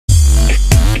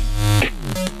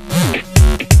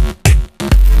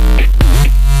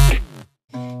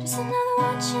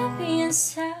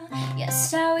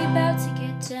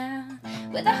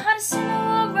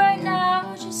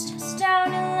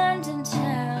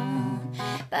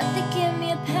But they give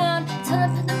me a pound, tell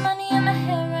them put the money in my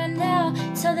hair right now.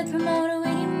 Tell the promoter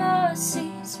we need more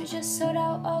seats, we just sold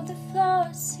out all the floor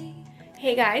seats.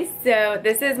 Hey guys, so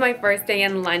this is my first day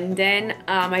in London.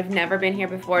 I've never been here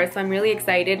before, so I'm really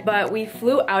excited. But we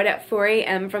flew out at 4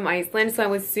 a.m. from Iceland, so I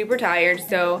was super tired.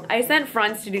 So I sent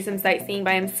Franz to do some sightseeing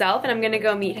by himself, and I'm gonna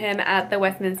go meet him at the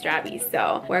Westminster Abbey.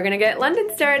 So we're gonna get London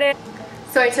started.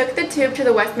 So I took the tube to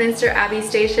the Westminster Abbey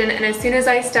station, and as soon as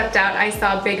I stepped out, I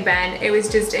saw Big Ben. It was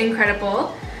just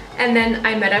incredible. And then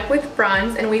I met up with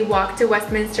Franz, and we walked to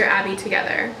Westminster Abbey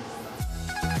together.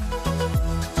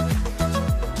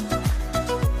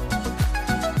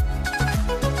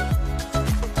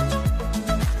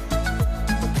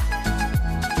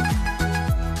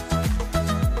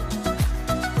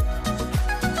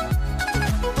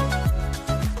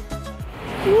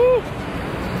 Woo.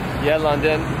 Yeah,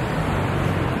 London.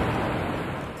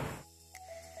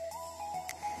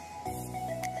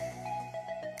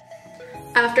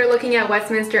 After looking at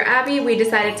Westminster Abbey, we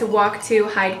decided to walk to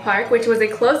Hyde Park, which was a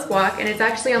close walk, and it's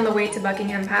actually on the way to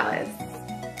Buckingham Palace.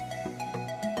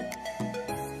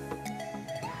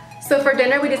 So for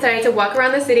dinner, we decided to walk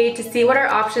around the city to see what our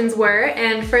options were,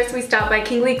 and first we stopped by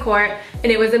Kingly Court,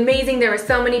 and it was amazing. There were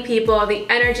so many people, the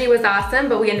energy was awesome,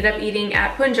 but we ended up eating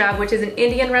at Punjab, which is an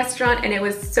Indian restaurant, and it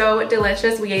was so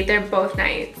delicious. We ate there both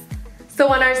nights. So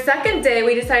on our second day,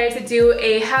 we decided to do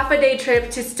a half-a-day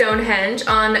trip to Stonehenge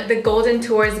on the Golden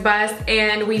Tours bus,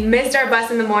 and we missed our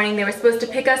bus in the morning. They were supposed to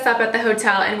pick us up at the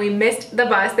hotel, and we missed the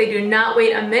bus. They do not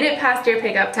wait a minute past your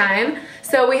pickup time.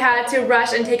 So we had to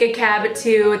rush and take a cab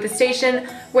to the station,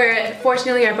 where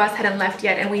fortunately our bus hadn't left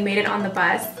yet, and we made it on the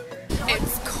bus.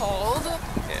 It's cold.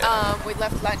 We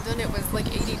left London, it was like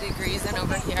 80 degrees, and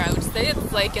over here I would say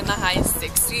it's like in the high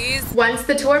 60s. Once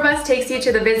the tour bus takes you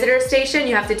to the visitor station,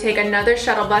 you have to take another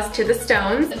shuttle bus to the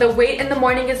Stones. The wait in the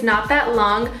morning is not that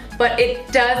long, but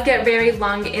it does get very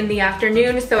long in the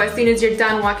afternoon, so as soon as you're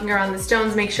done walking around the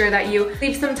Stones, make sure that you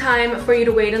leave some time for you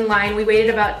to wait in line. We waited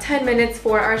about 10 minutes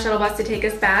for our shuttle bus to take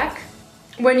us back.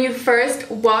 When you first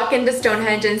walk into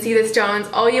Stonehenge and see the stones,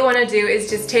 all you want to do is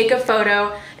just take a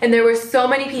photo, and there were so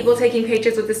many people taking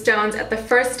pictures with the stones at the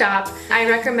first stop. I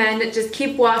recommend just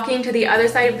keep walking to the other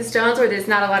side of the stones where there's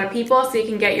not a lot of people so you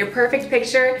can get your perfect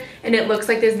picture and it looks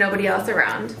like there's nobody else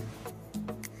around.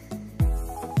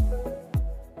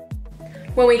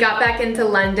 When we got back into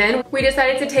London, we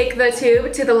decided to take the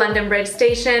tube to the London Bridge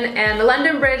station, and the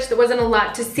London Bridge, there wasn't a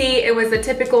lot to see. It was a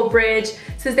typical bridge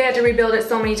since they had to rebuild it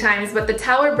so many times, but the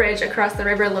Tower Bridge across the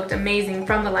river looked amazing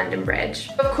from the London Bridge.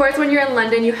 Of course, when you're in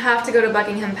London, you have to go to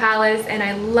Buckingham Palace, and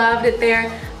I loved it there.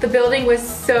 The building was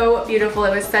so beautiful.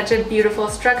 It was such a beautiful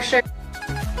structure.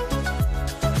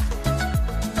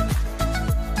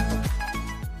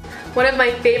 One of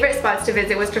my favorite spots to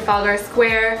visit was Trafalgar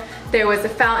Square. There was a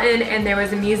fountain and there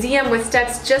was a museum with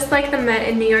steps just like the Met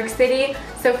in New York City.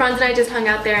 So Franz and I just hung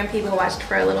out there and people watched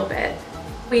for a little bit.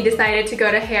 We decided to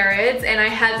go to Harrods, and I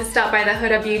had to stop by the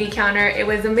Huda beauty counter. It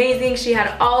was amazing. She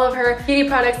had all of her beauty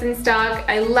products in stock.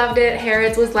 I loved it.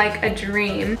 Harrods was like a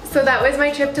dream. So that was my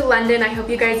trip to London. I hope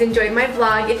you guys enjoyed my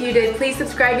vlog. If you did, please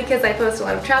subscribe because I post a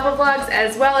lot of travel vlogs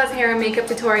as well as hair and makeup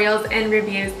tutorials and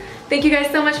reviews. Thank you guys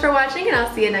so much for watching, and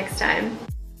I'll see you next time.